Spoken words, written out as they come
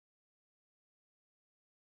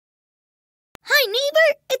Hi,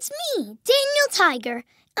 neighbor. It's me, Daniel Tiger.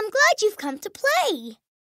 I'm glad you've come to play.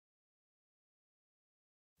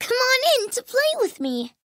 Come on in to play with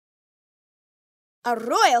me. A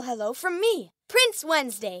royal hello from me, Prince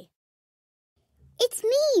Wednesday. It's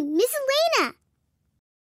me, Miss Elena.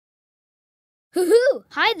 Hoo-hoo!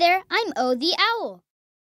 Hi there, I'm O the Owl.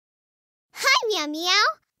 Hi, Meow Meow.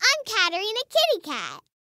 I'm Katerina Kitty Cat.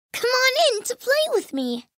 Come on in to play with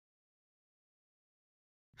me.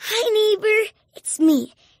 Hi, neighbor. It's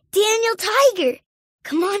me, Daniel Tiger.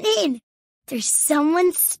 Come on in. There's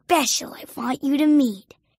someone special I want you to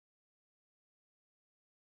meet.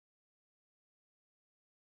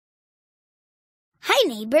 Hi,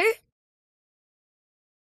 neighbor.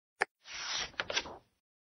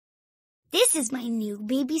 This is my new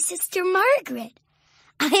baby sister, Margaret.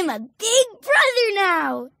 I'm a big brother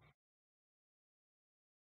now.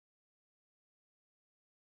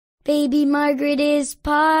 Baby Margaret is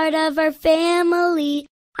part of our family.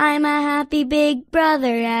 I'm a happy big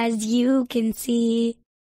brother, as you can see.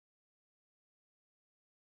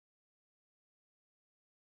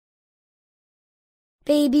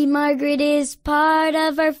 Baby Margaret is part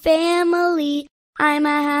of our family. I'm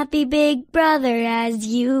a happy big brother, as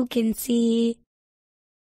you can see.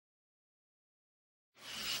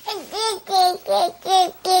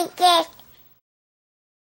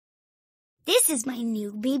 This is my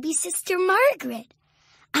new baby sister, Margaret.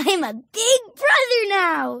 I'm a big brother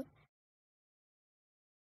now.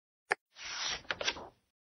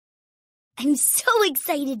 I'm so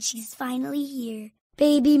excited she's finally here.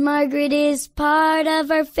 Baby Margaret is part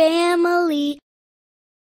of our family.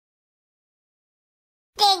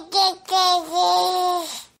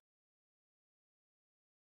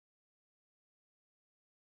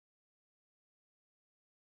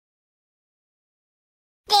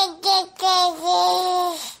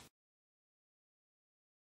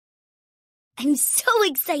 I'm so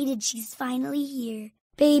excited she's finally here.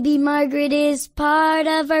 Baby Margaret is part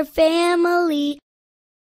of our family.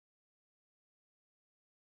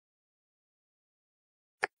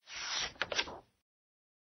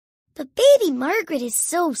 But baby Margaret is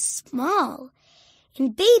so small,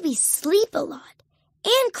 and babies sleep a lot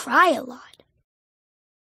and cry a lot.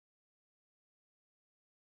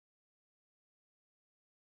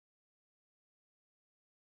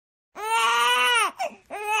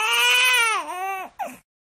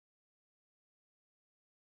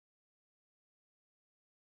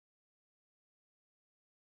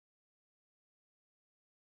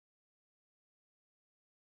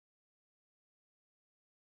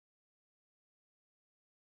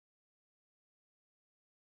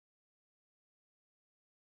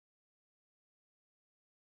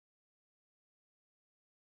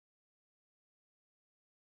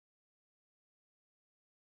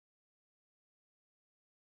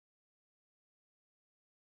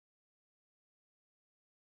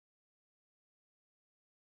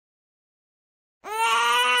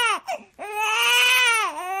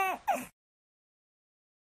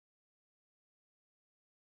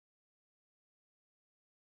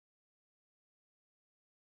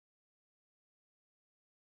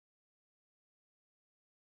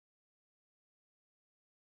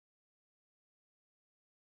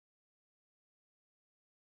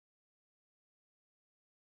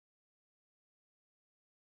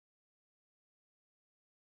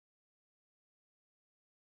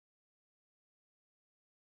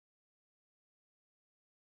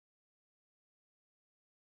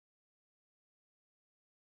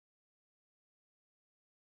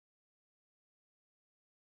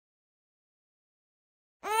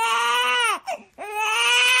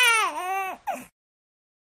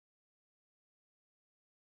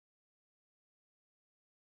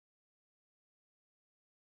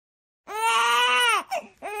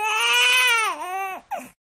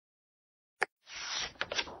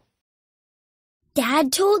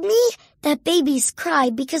 Dad told me that babies cry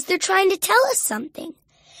because they're trying to tell us something.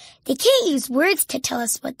 They can't use words to tell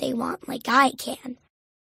us what they want like I can.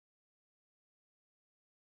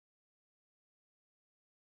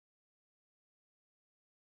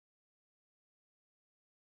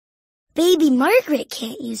 Baby Margaret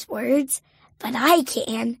can't use words, but I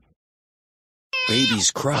can.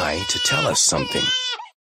 Babies cry to tell us something.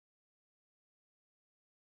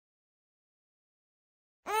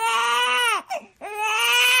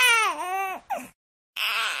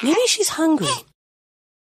 Maybe she's hungry.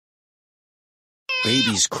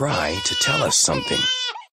 Babies cry to tell us something.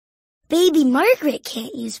 Baby Margaret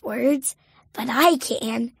can't use words, but I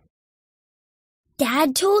can.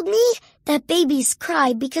 Dad told me that babies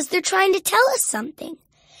cry because they're trying to tell us something.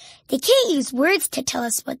 They can't use words to tell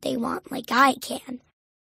us what they want like I can.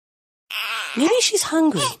 Maybe she's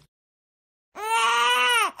hungry.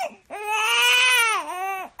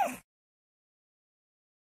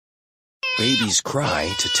 Babies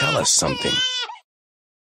cry to tell us something.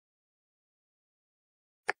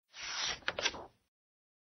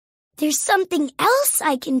 There's something else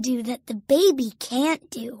I can do that the baby can't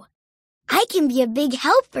do. I can be a big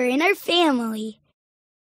helper in our family.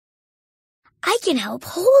 I can help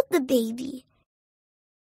hold the baby.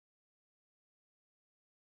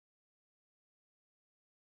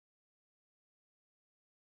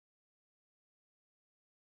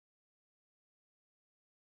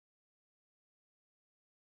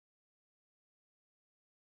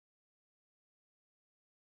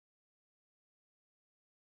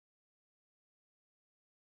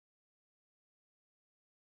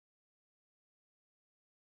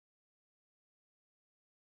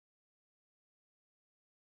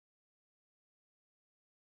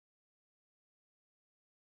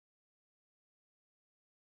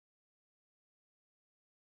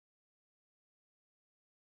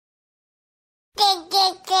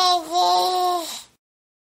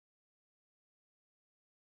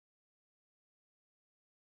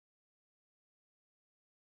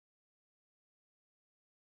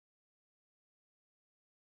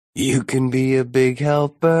 You can be a big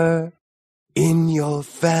helper in your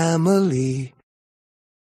family.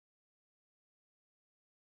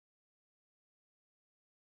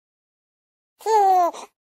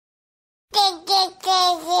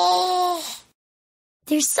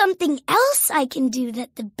 There's something else I can do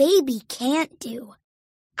that the baby can't do.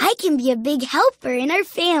 I can be a big helper in our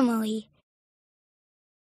family.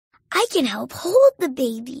 I can help hold the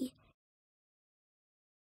baby.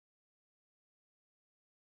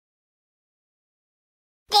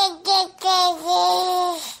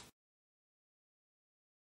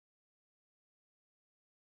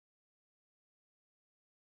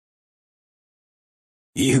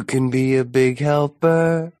 You can be a big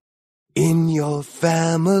helper in your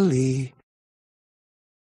family.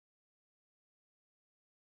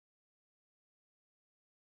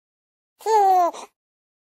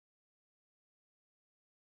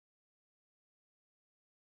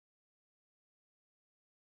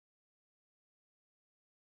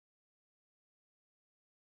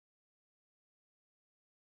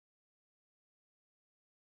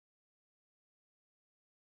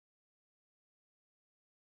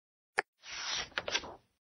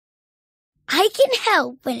 I can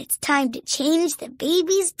help when it's time to change the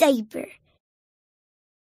baby's diaper.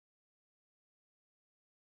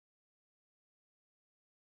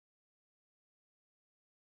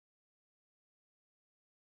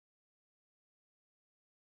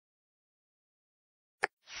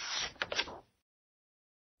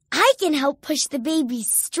 I can help push the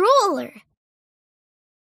baby's stroller.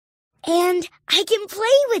 And I can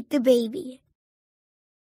play with the baby.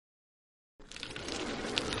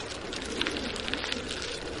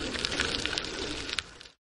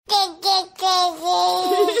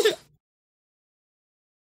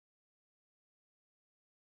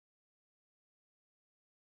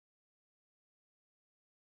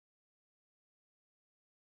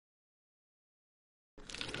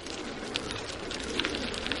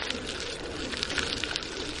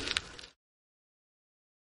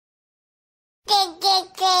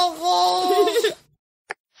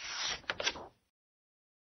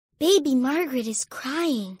 Baby Margaret is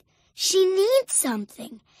crying. She needs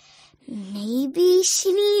something. Maybe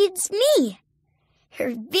she needs me,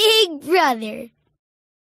 her big brother.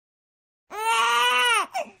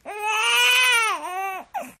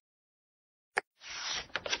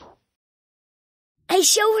 I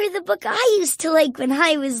show her the book I used to like when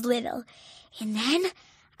I was little, and then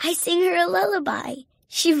I sing her a lullaby.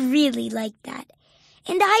 She really liked that,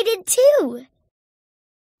 and I did too.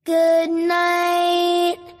 Good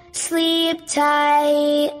night, sleep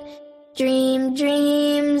tight, dream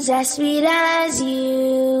dreams as sweet as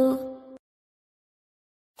you.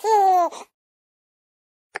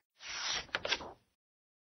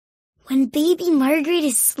 When baby Margaret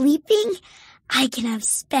is sleeping, I can have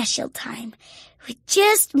special time with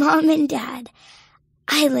just Mom and Dad.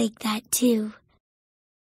 I like that too.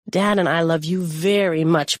 Dad and I love you very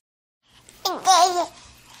much.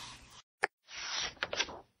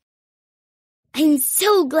 I'm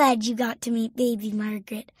so glad you got to meet baby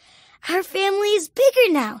Margaret. Our family is bigger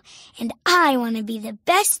now, and I want to be the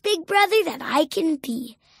best big brother that I can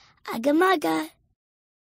be. Ugga mugga.